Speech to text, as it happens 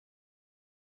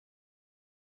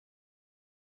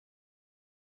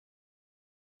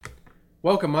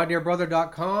Welcome,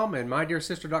 mydearbrother.com and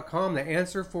mydearsister.com. The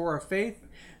answer for our faith.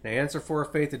 The answer for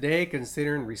our faith today,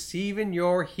 considering receiving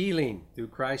your healing through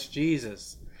Christ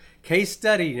Jesus. Case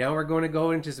study. Now we're going to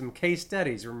go into some case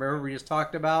studies. Remember, we just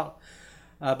talked about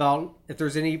if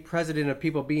there's any precedent of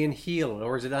people being healed,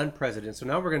 or is it unprecedented. So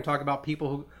now we're going to talk about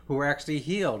people who are actually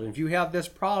healed. And if you have this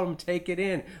problem, take it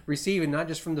in, receive it, not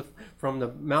just from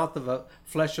the mouth of a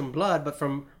flesh and blood, but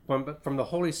from the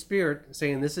Holy Spirit,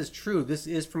 saying this is true, this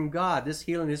is from God, this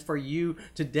healing is for you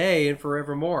today and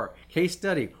forevermore. Case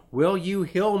study: will you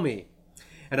heal me?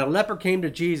 And a leper came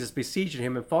to Jesus, beseeching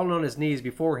him and falling on his knees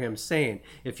before him, saying,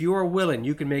 if you are willing,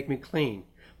 you can make me clean.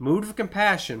 Moved with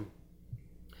compassion,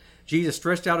 Jesus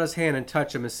stretched out his hand and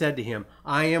touched him and said to him,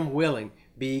 I am willing,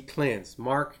 be cleansed.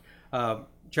 Mark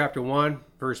chapter 1,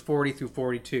 verse 40 through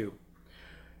 42.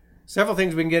 Several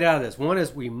things we can get out of this. One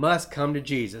is we must come to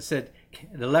Jesus. It said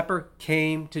the leper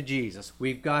came to Jesus.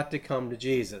 We've got to come to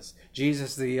Jesus.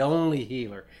 Jesus is the only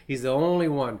healer. He's the only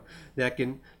one that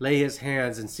can lay his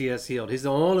hands and see us healed. He's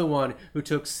the only one who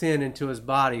took sin into his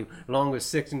body, along with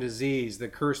sickness and disease, the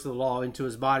curse of the law, into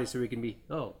his body so he can be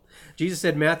healed. Jesus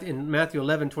said in Matthew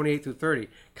 11, 28 through 30,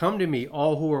 come to me,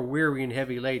 all who are weary and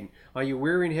heavy laden. Are you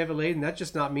weary and heavy laden? That's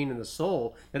just not meaning the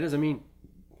soul. That doesn't mean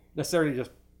necessarily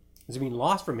just doesn't mean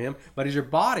lost from him, but is your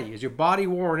body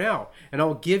worn out? And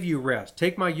I'll give you rest.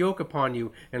 Take my yoke upon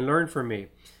you and learn from me.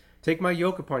 Take my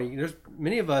yoke upon you. There's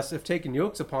many of us have taken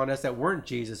yokes upon us that weren't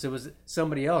Jesus. It was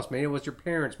somebody else. Maybe it was your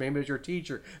parents. Maybe it was your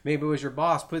teacher. Maybe it was your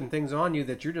boss putting things on you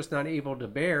that you're just not able to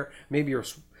bear. Maybe you're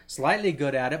slightly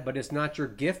good at it, but it's not your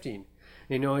gifting.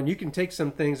 And you can take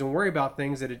some things and worry about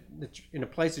things that in a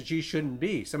place that you shouldn't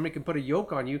be. Somebody can put a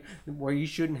yoke on you where you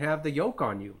shouldn't have the yoke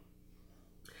on you.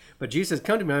 But Jesus says,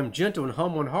 come to me, I am gentle and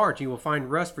humble in heart. You will find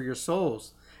rest for your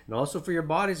souls and also for your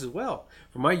bodies as well.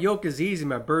 For my yoke is easy,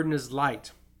 my burden is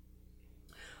light.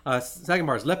 Second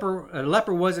part is a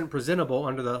leper wasn't presentable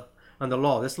under the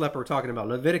law. This leper we're talking about.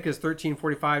 Leviticus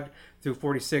 13:45 through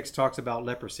 46 talks about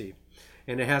leprosy,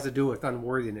 and it has to do with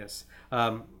unworthiness.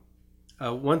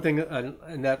 One thing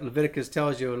in that Leviticus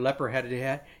tells you, a leper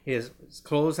his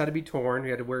clothes had to be torn.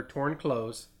 He had to wear torn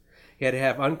clothes. He had to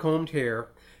have uncombed hair,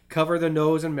 cover the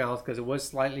nose and mouth because it was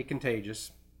slightly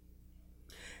contagious,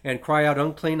 and cry out,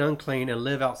 unclean, unclean, and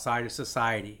live outside of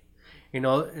society.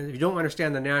 If you don't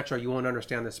understand the natural, you won't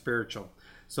understand the spiritual.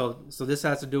 So this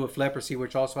has to do with leprosy,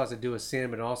 which also has to do with sin,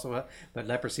 but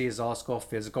leprosy is also a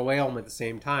physical ailment at the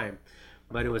same time.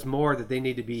 But it was more that they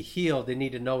need to be healed. They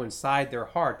need to know inside their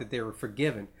heart that they were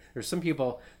forgiven. There's some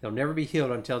people, they'll never be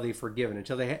healed until they're forgiven,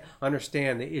 until they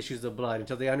understand the issues of blood,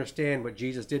 until they understand what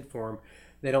Jesus did for them.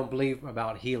 They don't believe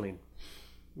about healing.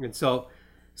 And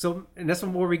and that's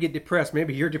where we get depressed.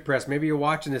 Maybe you're depressed. Maybe you're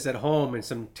watching this at home and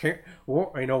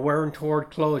wearing torn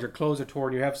clothes. Your clothes are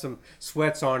torn. You have some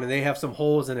sweats on and they have some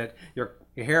holes in it. Your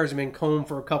hair has been combed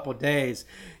for a couple of days.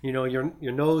 Your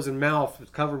nose and mouth is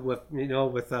covered with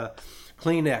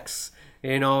Kleenex.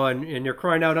 And you're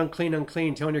crying out, unclean,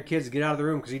 unclean, telling your kids to get out of the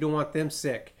room because you don't want them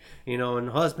sick. And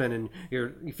husband, and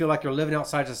you feel like you're living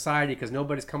outside society because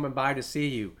nobody's coming by to see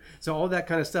you. So all that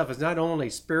kind of stuff is not only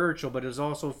spiritual, but it's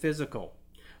also physical.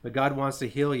 But God wants to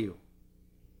heal you.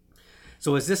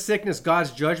 So is this sickness God's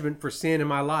judgment for sin in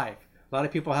my life? A lot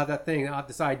of people have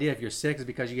this idea if you're sick is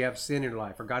because you have sin in your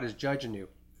life or God is judging you.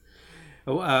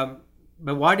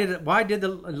 But why did the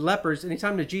lepers,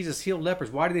 anytime that Jesus healed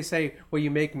lepers, why did they say, well, you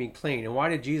make me clean? And why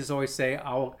did Jesus always say,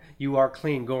 you are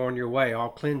clean, go on your way, I'll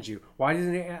cleanse you? Why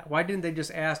didn't they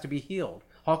just ask to be healed?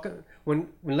 When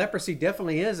leprosy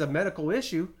definitely is a medical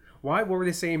issue, why were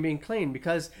they saying being clean?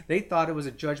 Because they thought it was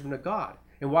a judgment of God.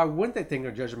 And why wouldn't they think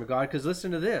of judgment of God? Because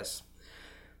listen to this.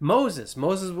 Moses,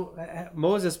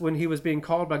 when he was being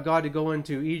called by God to go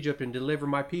into Egypt and deliver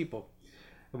my people,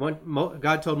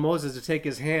 God told Moses to take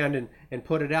his hand and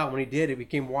put it out. When he did, it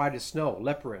became white as snow,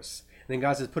 leprous. And then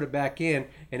God says, put it back in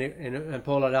and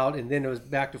pull it out, and then it was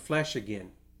back to flesh again.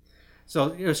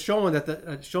 So it was showing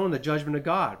the judgment of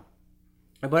God.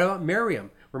 And what about Miriam?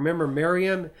 Remember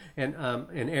Miriam and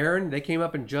Aaron? They came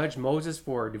up and judged Moses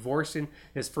for divorcing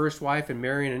his first wife and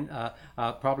marrying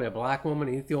probably a black woman,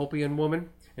 an Ethiopian woman,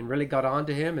 and really got on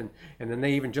to him. And then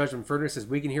they even judged him further. It says,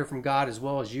 we can hear from God as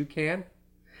well as you can.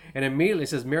 And immediately it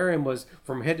says Miriam was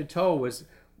from head to toe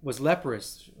was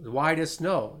leprous, white as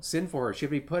snow, sin for her. She'd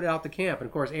be put out the camp. And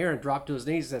of course Aaron dropped to his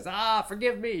knees and says,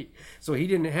 forgive me. So he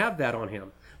didn't have that on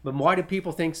him. But why do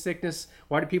people think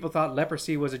why do people thought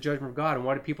leprosy was a judgment of God? And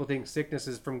why do people think sickness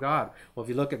is from God? Well, if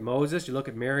you look at Moses, you look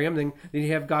at Miriam, then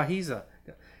you have Gehazi.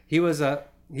 He was a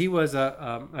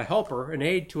helper, an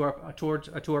aid to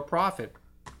our prophet.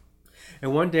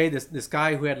 And one day, this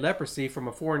guy who had leprosy from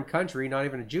a foreign country, not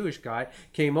even a Jewish guy,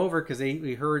 came over because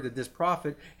he heard that this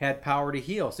prophet had power to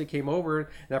heal. So he came over, and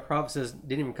that prophet says,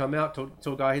 didn't even come out,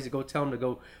 told God, he said, go tell him to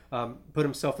go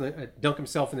dunk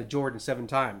himself in the Jordan 7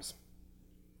 times.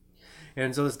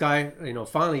 And so this guy,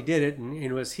 finally did it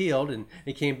and was healed. And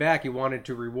he came back. He wanted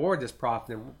to reward this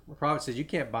prophet. And the prophet says, you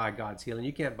can't buy God's healing.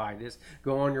 You can't buy this.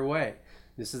 Go on your way.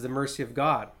 This is the mercy of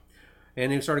God.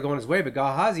 And he started going his way. But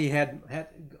Gehazi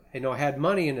had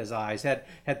money in his eyes,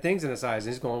 had things in his eyes.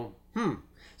 And he's going,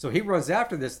 So he runs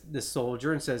after this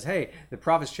soldier and says, hey, the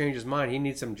prophet's changed his mind. He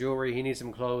needs some jewelry. He needs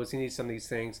some clothes. He needs some of these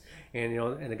things. And,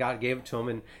 and the God gave it to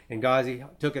him. And Gehazi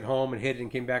took it home and hid it and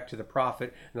came back to the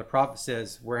prophet. And the prophet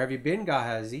says, where have you been,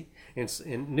 Gehazi?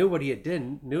 And knew what he had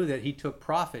done, knew that he took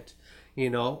profit,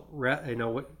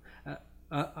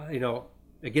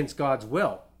 against God's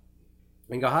will.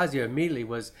 And Gehazi immediately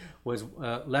was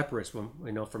leprous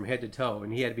from head to toe,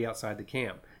 and he had to be outside the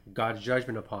camp. God's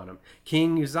judgment upon him.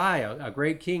 King Uzziah, a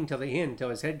great king till the end, till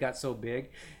his head got so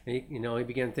big, and he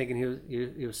began thinking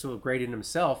he was so great in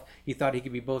himself. He thought he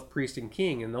could be both priest and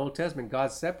king. In the Old Testament,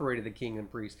 God separated the king and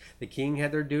priest. The king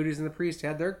had their duties, and the priest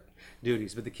had their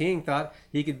duties. But the king thought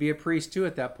he could be a priest too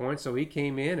at that point, so he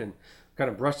came in and kind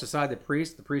of brushed aside the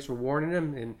priest. The priests were warning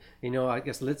him, and I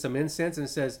guess lit some incense, and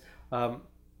says.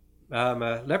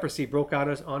 Leprosy broke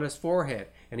out on his forehead,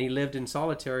 and he lived in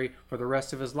solitary for the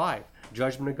rest of his life.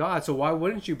 Judgment of God. So why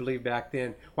wouldn't you believe back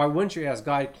then? Why wouldn't you ask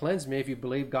God, cleanse me, if you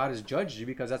believe God has judged you?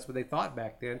 Because that's what they thought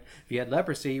back then. If you had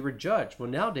leprosy, you were judged. Well,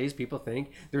 nowadays people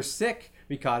think they're sick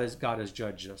because God has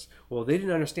judged us. Well, they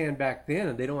didn't understand back then,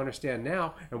 and they don't understand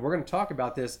now. And we're going to talk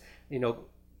about this,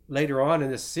 later on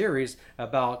in this series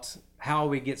about how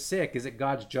we get sick. Is it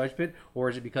God's judgment, or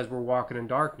is it because we're walking in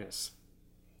darkness?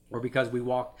 Or because we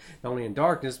walk not only in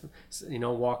darkness,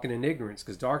 walking in ignorance.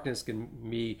 Because darkness can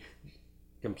be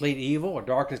complete evil, or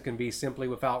darkness can be simply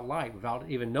without light, without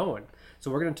even knowing.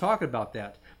 So we're going to talk about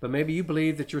that. But maybe you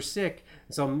believe that you're sick,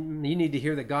 so you need to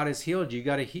hear that God has healed you.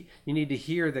 You need to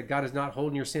hear that God is not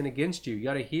holding your sin against you. You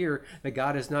got to hear that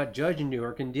God is not judging you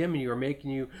or condemning you or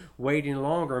making you wait any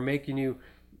longer or making you,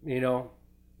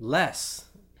 less,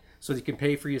 so that you can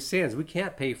pay for your sins. We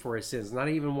can't pay for our sins, not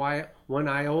even one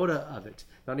iota of it.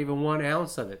 Not even 1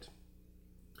 ounce of it.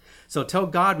 So tell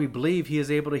God we believe he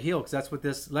is able to heal, because that's what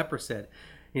this leper said.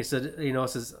 He said,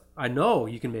 says, I know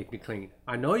you can make me clean.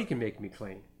 I know you can make me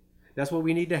clean. That's what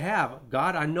we need to have.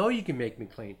 God, I know you can make me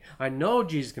clean. I know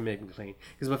Jesus can make me clean.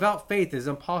 Because without faith it is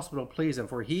impossible to please him.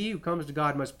 For he who comes to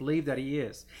God must believe that he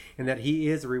is, and that he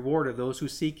is the rewarder of those who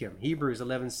seek him. Hebrews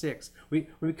 11:6. When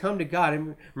we come to God,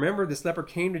 and remember this leper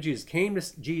came to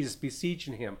Jesus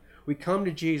beseeching him. We come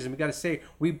to Jesus and we got to say,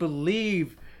 we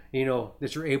believe,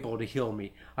 that you're able to heal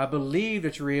me. I believe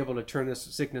that you're able to turn this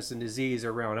sickness and disease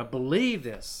around. I believe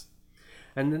this.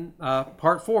 And then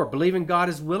part 4, believing God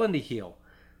is willing to heal.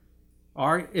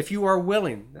 If you are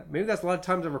willing, maybe that's a lot of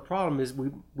times of our problem is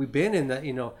we've been in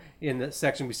the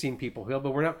section we've seen people healed,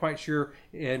 but we're not quite sure,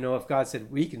 if God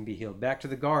said we can be healed. Back to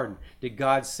the garden. Did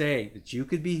God say that you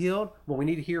could be healed? Well, we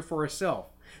need to hear for ourselves.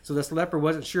 So this leper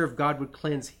wasn't sure if God would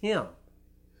cleanse him.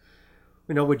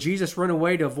 Would Jesus run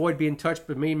away to avoid being touched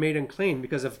but being made unclean?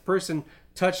 Because if a person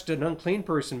touched an unclean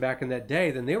person back in that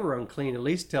day, then they were unclean at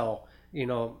least till,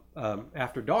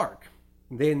 after dark.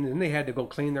 Then they had to go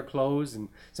clean their clothes, and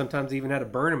sometimes even had to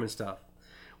burn them and stuff.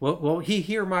 Well, he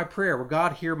hear my prayer. Will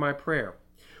God hear my prayer?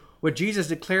 Well, Jesus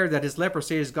declared that his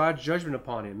leprosy is God's judgment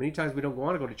upon him. Many times we don't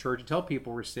want to go to church and tell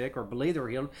people we're sick or believe they're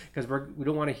healed because we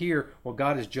don't want to hear, well,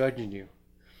 God is judging you.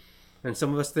 And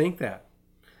some of us think that.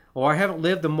 Or I haven't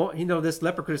lived this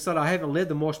leper could have said, I haven't lived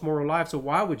the most moral life, so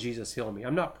why would Jesus heal me?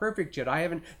 I'm not perfect yet. I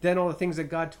haven't done all the things that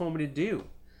God told me to do.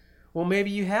 Well, maybe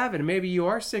you haven't. Maybe you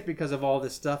are sick because of all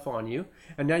this stuff on you,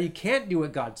 and now you can't do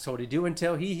what God told you to do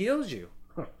until he heals you.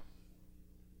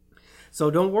 So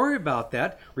don't worry about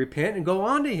that. Repent and go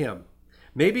on to him.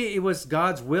 Maybe it was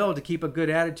God's will to keep a good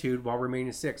attitude while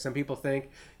remaining sick. Some people think,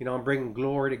 I'm bringing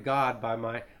glory to God by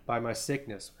my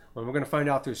sickness. Well, we're going to find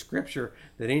out through Scripture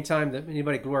that anytime that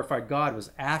anybody glorified God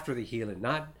was after the healing,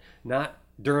 not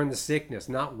during the sickness,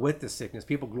 not with the sickness.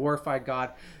 People glorify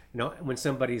God, when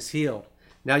somebody's healed.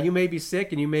 Now, you may be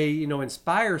sick and you may,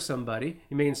 inspire somebody.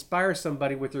 You may inspire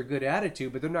somebody with their good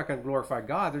attitude, but they're not going to glorify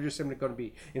God. They're just simply going to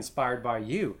be inspired by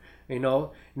you. And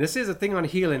this is a thing on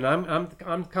healing. I'm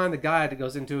kind of the guy that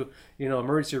goes into,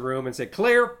 emergency room and say,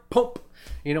 clear, pump,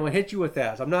 and hit you with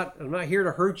that. So I'm not here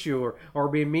to hurt you or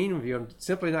be mean with you. I'm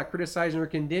simply not criticizing or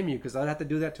condemn you, because I'd have to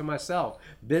do that to myself.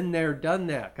 Been there, done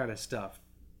that kind of stuff.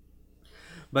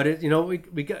 But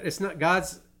it's not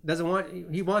God's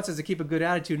He wants us to keep a good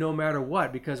attitude no matter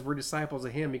what, because we're disciples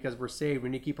of him, because we're saved. We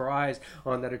need to keep our eyes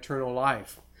on that eternal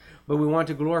life. But we want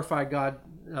to glorify God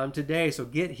today, so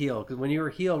get healed, because when you're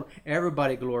healed,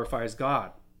 everybody glorifies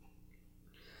God.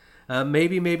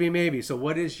 Maybe. So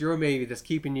what is your maybe that's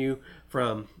keeping you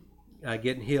from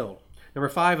getting healed? Number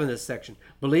 5 in this section,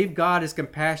 believe God is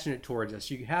compassionate towards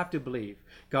us. You have to believe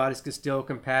God is still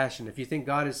compassionate. If you think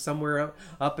God is somewhere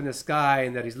up in the sky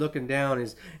and that he's looking down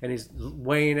and he's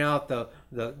weighing out the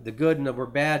good and the we're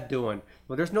bad doing,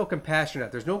 well, there's no compassion.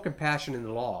 There's no compassion in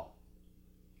the law.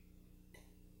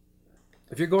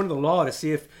 If you're going to the law to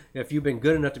see if you've been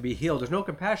good enough to be healed, there's no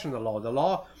compassion in the law. The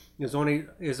law is only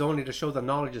to show the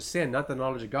knowledge of sin, not the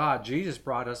knowledge of God. Jesus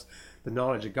brought us the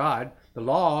knowledge of God. The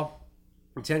law,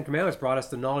 the 10 Commandments, brought us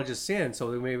the knowledge of sin so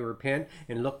that we may repent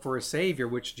and look for a Savior,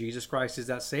 which Jesus Christ is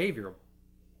that Savior.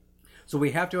 So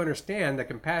we have to understand that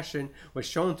compassion was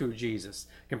shown through Jesus.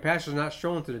 Compassion is not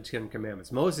shown through the 10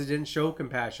 Commandments. Moses didn't show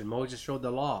compassion. Moses showed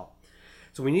the law.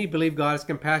 So we need to believe God is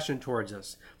compassionate towards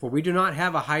us. For we do not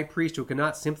have a high priest who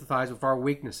cannot sympathize with our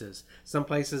weaknesses. Some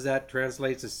places that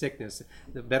translates as sickness.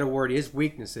 The better word is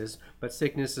weaknesses, but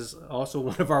sickness is also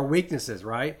one of our weaknesses,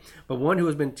 right? But one who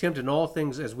has been tempted in all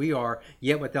things as we are,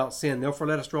 yet without sin. Therefore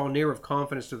let us draw near with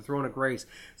confidence to the throne of grace,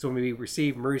 so we may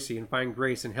receive mercy and find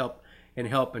grace and help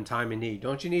in time of need.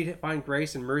 Don't you need to find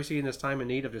grace and mercy in this time of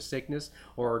need of the sickness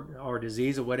or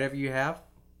disease or whatever you have?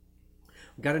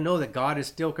 We've got to know that God is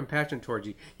still compassionate towards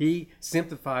you. He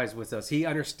sympathizes with us. He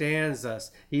understands us.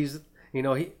 He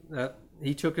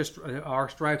took our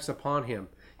stripes upon him.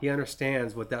 He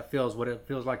understands what that feels, what it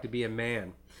feels like to be a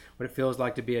man, what it feels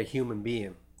like to be a human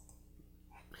being.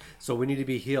 So we need to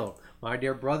be healed.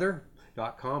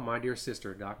 MyDearBrother.com,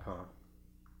 MyDearSister.com.